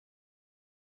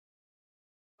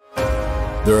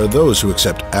There are those who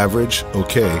accept average,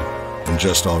 okay, and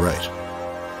just all right.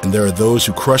 And there are those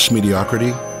who crush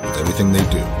mediocrity with everything they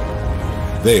do.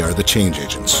 They are the change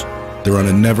agents. They're on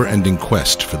a never-ending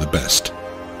quest for the best,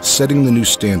 setting the new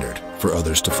standard for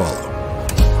others to follow.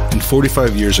 And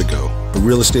 45 years ago, a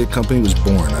real estate company was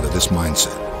born out of this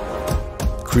mindset.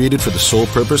 Created for the sole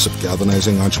purpose of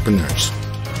galvanizing entrepreneurs,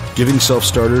 giving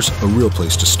self-starters a real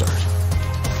place to start.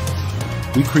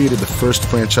 We created the first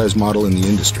franchise model in the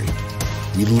industry.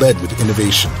 We led with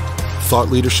innovation, thought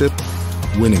leadership,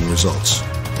 winning results.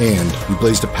 And we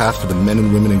blazed a path for the men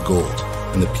and women in gold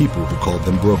and the people who called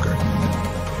them broker.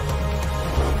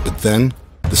 But then,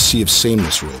 the sea of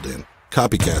sameness rolled in.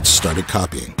 Copycats started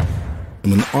copying.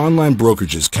 And when online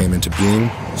brokerages came into being,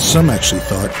 some actually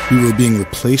thought we were being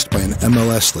replaced by an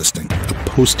MLS listing, a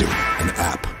posting, an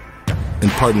app. And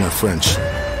pardon our French,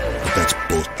 but that's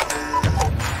bull.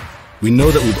 We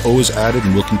know that we've always added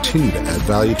and will continue to add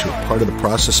value to a part of the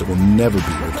process that will never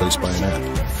be replaced by an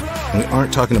app. And we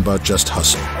aren't talking about just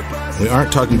hustle. We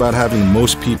aren't talking about having the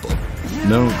most people.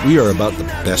 No, we are about the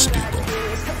best people.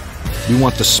 We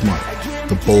want the smart,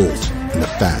 the bold, and the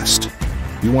fast.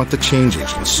 We want the change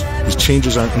agents, whose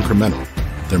changes aren't incremental,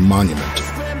 they're monumental.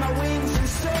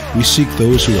 We seek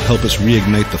those who will help us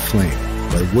reignite the flame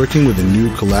by working with a new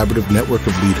collaborative network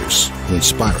of leaders who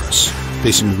inspire us,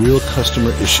 facing real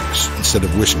customer issues instead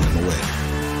of wishing them away.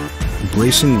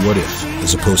 Embracing what if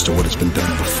as opposed to what has been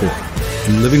done before,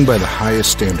 and living by the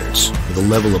highest standards with a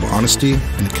level of honesty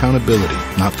and accountability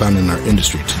not found in our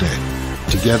industry today.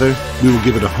 Together, we will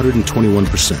give it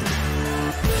 121%.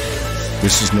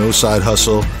 This is no side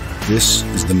hustle, this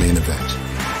is the main event.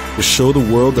 To show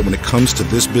the world that when it comes to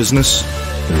this business,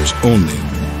 there is only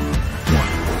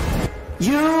one.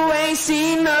 You ain't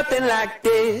seen nothing like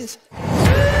this.